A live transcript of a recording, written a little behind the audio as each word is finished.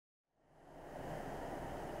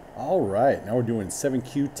All right, now we're doing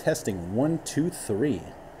 7Q testing 1, 2, 3. This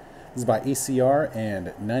is by ACR and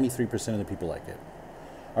 93% of the people like it.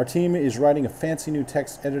 Our team is writing a fancy new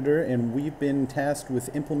text editor and we've been tasked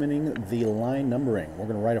with implementing the line numbering. We're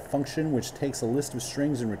going to write a function which takes a list of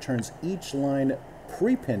strings and returns each line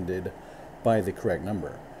prepended by the correct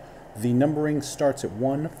number. The numbering starts at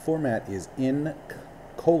 1, format is in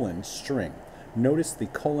colon string. Notice the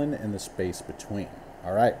colon and the space between.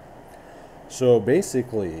 All right. So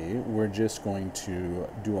basically, we're just going to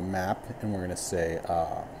do a map, and we're going to say,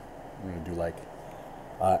 we're going to do like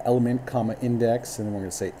element, comma, index, and then we're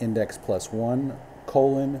going to say index plus 1,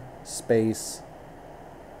 colon, space,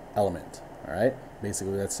 element. All right?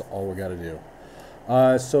 Basically, that's all we got to do.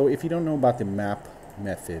 So if you don't know about the map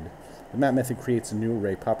method, the map method creates a new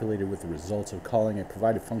array populated with the results of calling a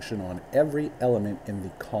provided function on every element in the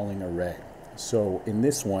calling array. So in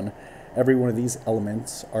this one, every one of these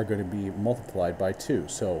elements are going to be multiplied by 2.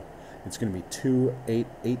 So it's going to be 2, 8,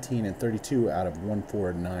 18, and 32 out of 1,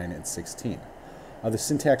 4, 9, and 16. The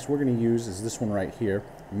syntax we're going to use is this one right here,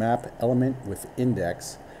 map element with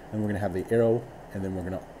index, and we're going to have the arrow, and then we're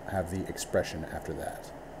going to have the expression after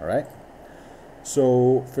that. All right?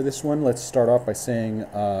 So for this one, let's start off by saying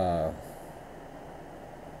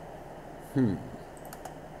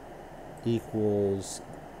equals,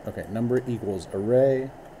 okay, number equals array,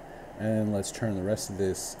 and let's turn the rest of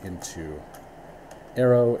this into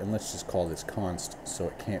arrow, and let's just call this const so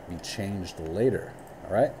it can't be changed later.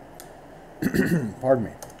 All right? Pardon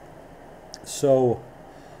me. So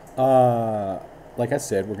like I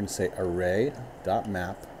said, we're going to say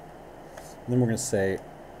array.map, and then we're going to say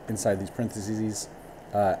inside these parentheses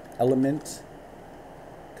element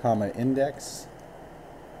comma index,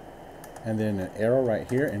 and then an arrow right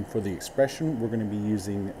here. And for the expression, we're going to be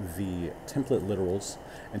using the template literals,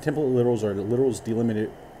 and template literals are literals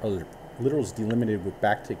delimited with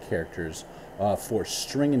backtick characters for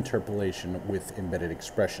string interpolation with embedded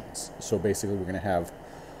expressions. So basically, we're going to have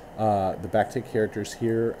the backtick characters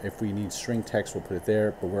here. If we need string text, we'll put it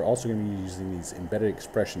there, but we're also going to be using these embedded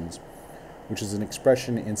expressions, which is an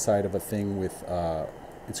expression inside of a thing with,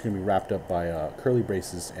 it's going to be wrapped up by curly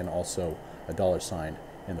braces and also a $sign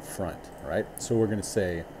in the front, right? So we're going to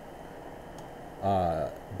say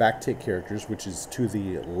backtick characters, which is to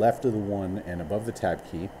the left of the 1 and above the tab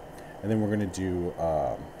key, and then we're going to do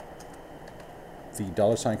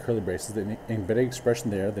the $sign curly braces, the embedded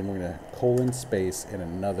expression there, then we're going to colon space and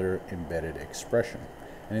another embedded expression.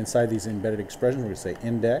 And inside these embedded expressions, we're going to say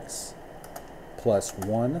index plus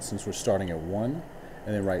 1, since we're starting at 1,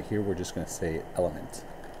 and then right here we're just going to say element.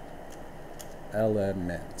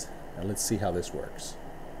 And let's see how this works.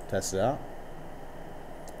 Test it out.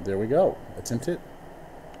 There we go. Attempt it.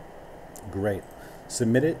 Great.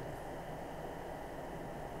 Submit it.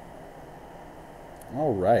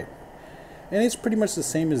 All right. And it's pretty much the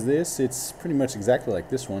same as this. It's pretty much exactly like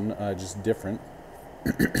this one, just different.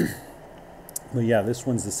 But yeah, this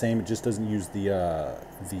one's the same. It just doesn't use the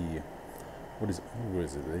what is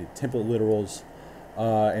it? The template literals,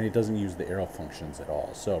 and it doesn't use the arrow functions at all.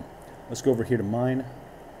 So let's go over here to mine,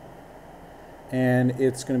 and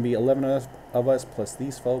it's going to be 11 of us plus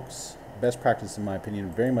these folks. Best practice, in my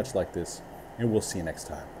opinion, very much like this, and we'll see you next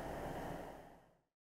time.